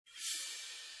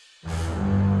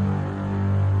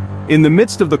In the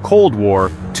midst of the Cold War,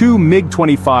 two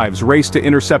MiG-25s raced to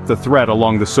intercept the threat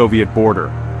along the Soviet border.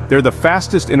 They're the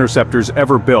fastest interceptors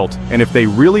ever built, and if they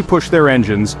really push their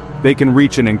engines, they can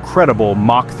reach an incredible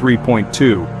Mach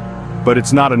 3.2. But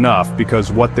it's not enough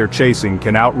because what they're chasing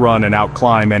can outrun and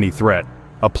outclimb any threat,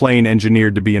 a plane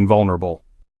engineered to be invulnerable.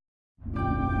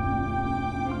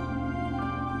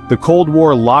 The Cold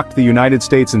War locked the United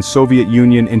States and Soviet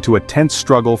Union into a tense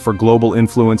struggle for global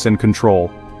influence and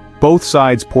control. Both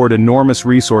sides poured enormous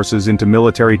resources into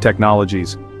military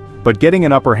technologies. But getting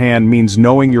an upper hand means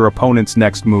knowing your opponent's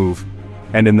next move.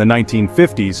 And in the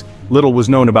 1950s, little was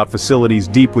known about facilities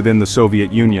deep within the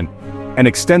Soviet Union. An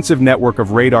extensive network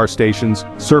of radar stations,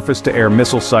 surface-to-air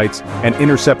missile sites, and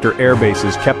interceptor air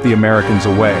bases kept the Americans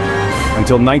away.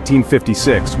 Until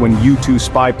 1956, when U-2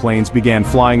 spy planes began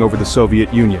flying over the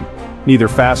Soviet Union. Neither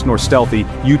fast nor stealthy,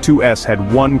 U-2S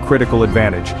had one critical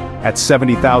advantage. At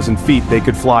 70,000 feet they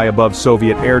could fly above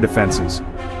Soviet air defenses.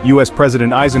 US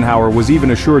President Eisenhower was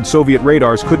even assured Soviet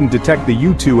radars couldn't detect the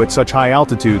U-2 at such high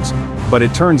altitudes, but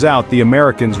it turns out the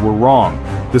Americans were wrong.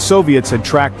 The Soviets had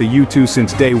tracked the U-2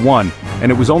 since day one,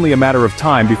 and it was only a matter of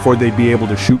time before they'd be able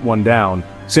to shoot one down.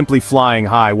 Simply flying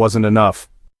high wasn't enough.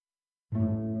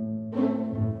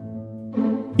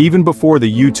 Even before the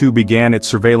U-2 began its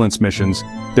surveillance missions,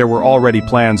 there were already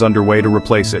plans underway to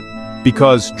replace it.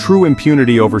 Because true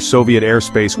impunity over Soviet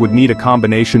airspace would need a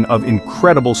combination of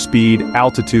incredible speed,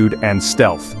 altitude, and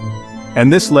stealth.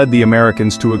 And this led the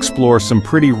Americans to explore some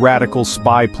pretty radical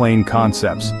spy plane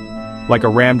concepts, like a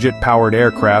ramjet-powered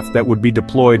aircraft that would be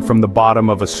deployed from the bottom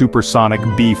of a supersonic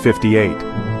B-58.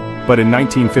 But in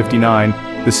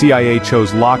 1959, the CIA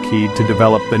chose Lockheed to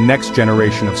develop the next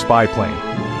generation of spy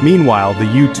plane. Meanwhile, the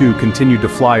U-2 continued to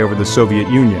fly over the Soviet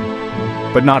Union.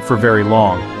 But not for very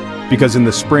long. Because in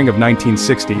the spring of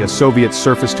 1960 a Soviet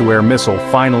surface-to-air missile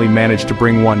finally managed to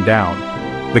bring one down.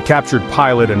 The captured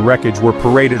pilot and wreckage were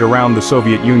paraded around the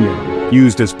Soviet Union,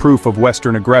 used as proof of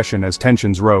Western aggression as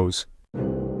tensions rose.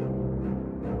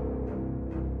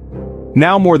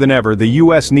 Now more than ever, the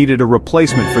US needed a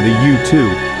replacement for the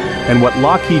U-2, and what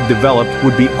Lockheed developed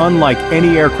would be unlike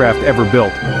any aircraft ever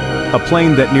built. A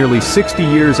plane that nearly 60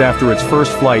 years after its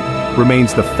first flight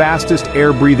remains the fastest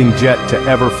air-breathing jet to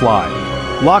ever fly.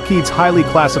 Lockheed's highly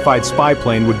classified spy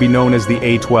plane would be known as the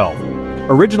A-12.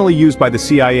 Originally used by the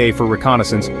CIA for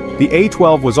reconnaissance, the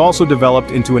A-12 was also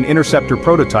developed into an interceptor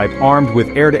prototype armed with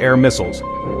air-to-air missiles,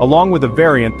 along with a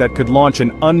variant that could launch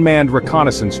an unmanned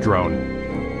reconnaissance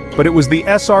drone. But it was the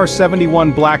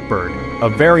SR-71 Blackbird, a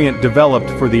variant developed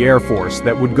for the Air Force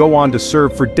that would go on to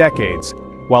serve for decades,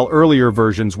 while earlier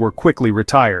versions were quickly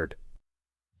retired.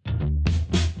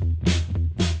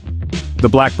 The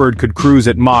Blackbird could cruise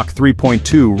at Mach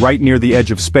 3.2 right near the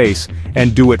edge of space,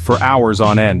 and do it for hours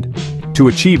on end. To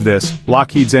achieve this,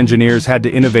 Lockheed's engineers had to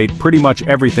innovate pretty much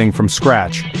everything from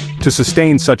scratch. To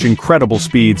sustain such incredible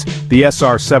speeds, the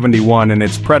SR-71 and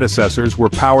its predecessors were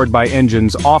powered by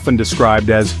engines often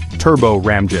described as turbo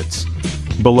ramjets.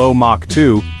 Below Mach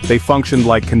 2, they functioned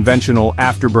like conventional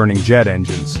afterburning jet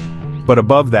engines. But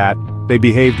above that, they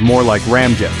behaved more like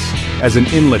ramjets, as an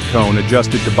inlet cone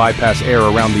adjusted to bypass air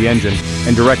around the engine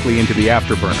and directly into the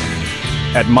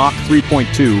afterburner. At Mach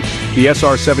 3.2, the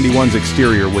SR-71's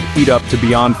exterior would heat up to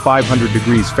beyond 500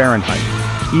 degrees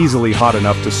Fahrenheit, easily hot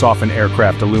enough to soften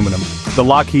aircraft aluminum. The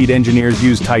Lockheed engineers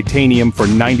used titanium for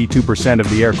 92% of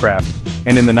the aircraft,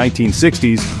 and in the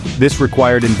 1960s, this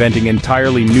required inventing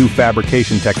entirely new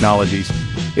fabrication technologies.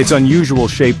 Its unusual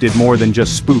shape did more than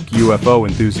just spook UFO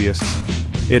enthusiasts.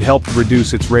 It helped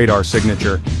reduce its radar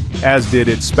signature, as did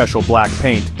its special black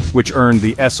paint, which earned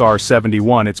the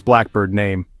SR-71 its Blackbird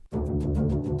name.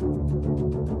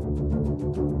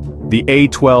 The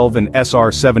A-12 and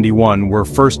SR-71 were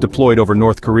first deployed over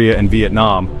North Korea and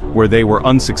Vietnam, where they were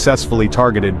unsuccessfully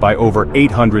targeted by over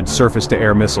 800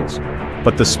 surface-to-air missiles.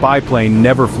 But the spy plane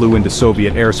never flew into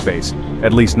Soviet airspace,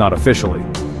 at least not officially,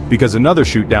 because another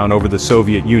shoot-down over the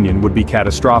Soviet Union would be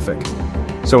catastrophic.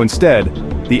 So instead,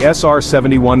 the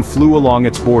SR-71 flew along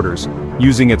its borders,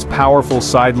 using its powerful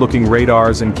side-looking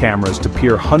radars and cameras to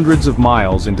peer hundreds of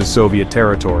miles into Soviet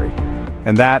territory.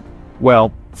 And that,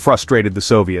 well, frustrated the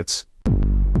Soviets.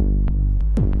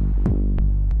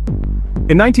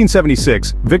 In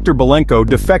 1976, Viktor Belenko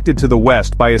defected to the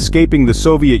West by escaping the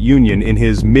Soviet Union in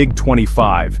his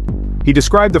MiG-25. He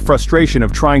described the frustration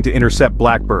of trying to intercept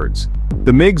Blackbirds.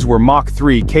 The MiGs were Mach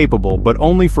 3 capable, but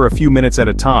only for a few minutes at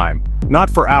a time, not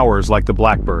for hours like the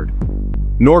Blackbird.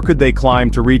 Nor could they climb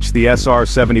to reach the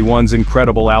SR-71's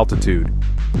incredible altitude.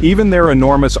 Even their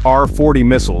enormous R-40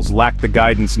 missiles lacked the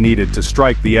guidance needed to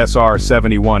strike the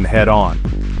SR-71 head-on.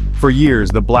 For years,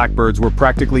 the Blackbirds were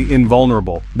practically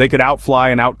invulnerable. They could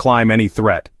outfly and outclimb any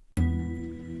threat.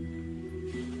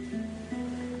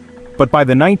 But by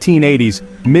the 1980s,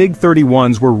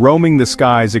 MiG-31s were roaming the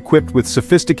skies equipped with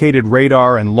sophisticated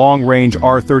radar and long-range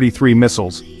R-33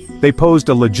 missiles. They posed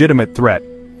a legitimate threat,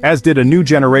 as did a new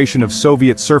generation of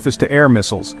Soviet surface-to-air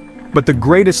missiles. But the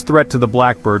greatest threat to the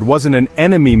Blackbird wasn't an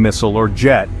enemy missile or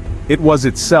jet, it was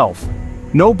itself.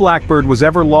 No Blackbird was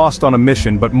ever lost on a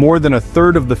mission, but more than a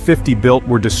third of the 50 built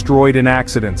were destroyed in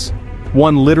accidents.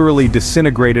 One literally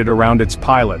disintegrated around its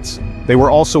pilots. They were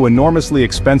also enormously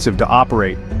expensive to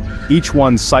operate, each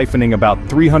one siphoning about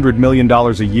 $300 million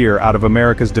a year out of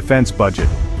America's defense budget.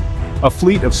 A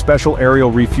fleet of special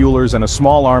aerial refuelers and a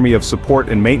small army of support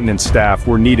and maintenance staff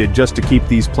were needed just to keep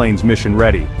these planes mission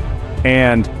ready.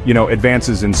 And,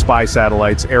 advances in spy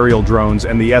satellites, aerial drones,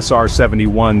 and the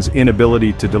SR-71's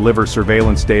inability to deliver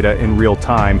surveillance data in real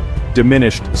time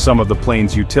diminished some of the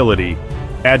plane's utility.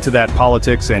 Add to that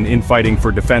politics and infighting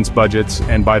for defense budgets,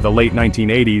 and by the late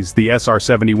 1980s, the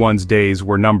SR-71's days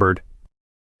were numbered.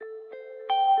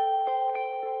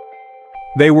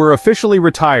 They were officially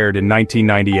retired in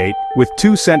 1998, with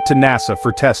 2 sent to NASA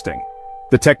for testing.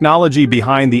 The technology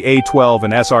behind the A-12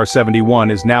 and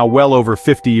SR-71 is now well over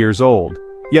 50 years old.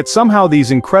 Yet somehow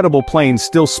these incredible planes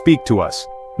still speak to us,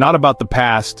 not about the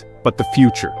past, but the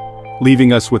future,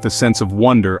 leaving us with a sense of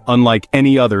wonder unlike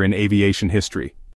any other in aviation history.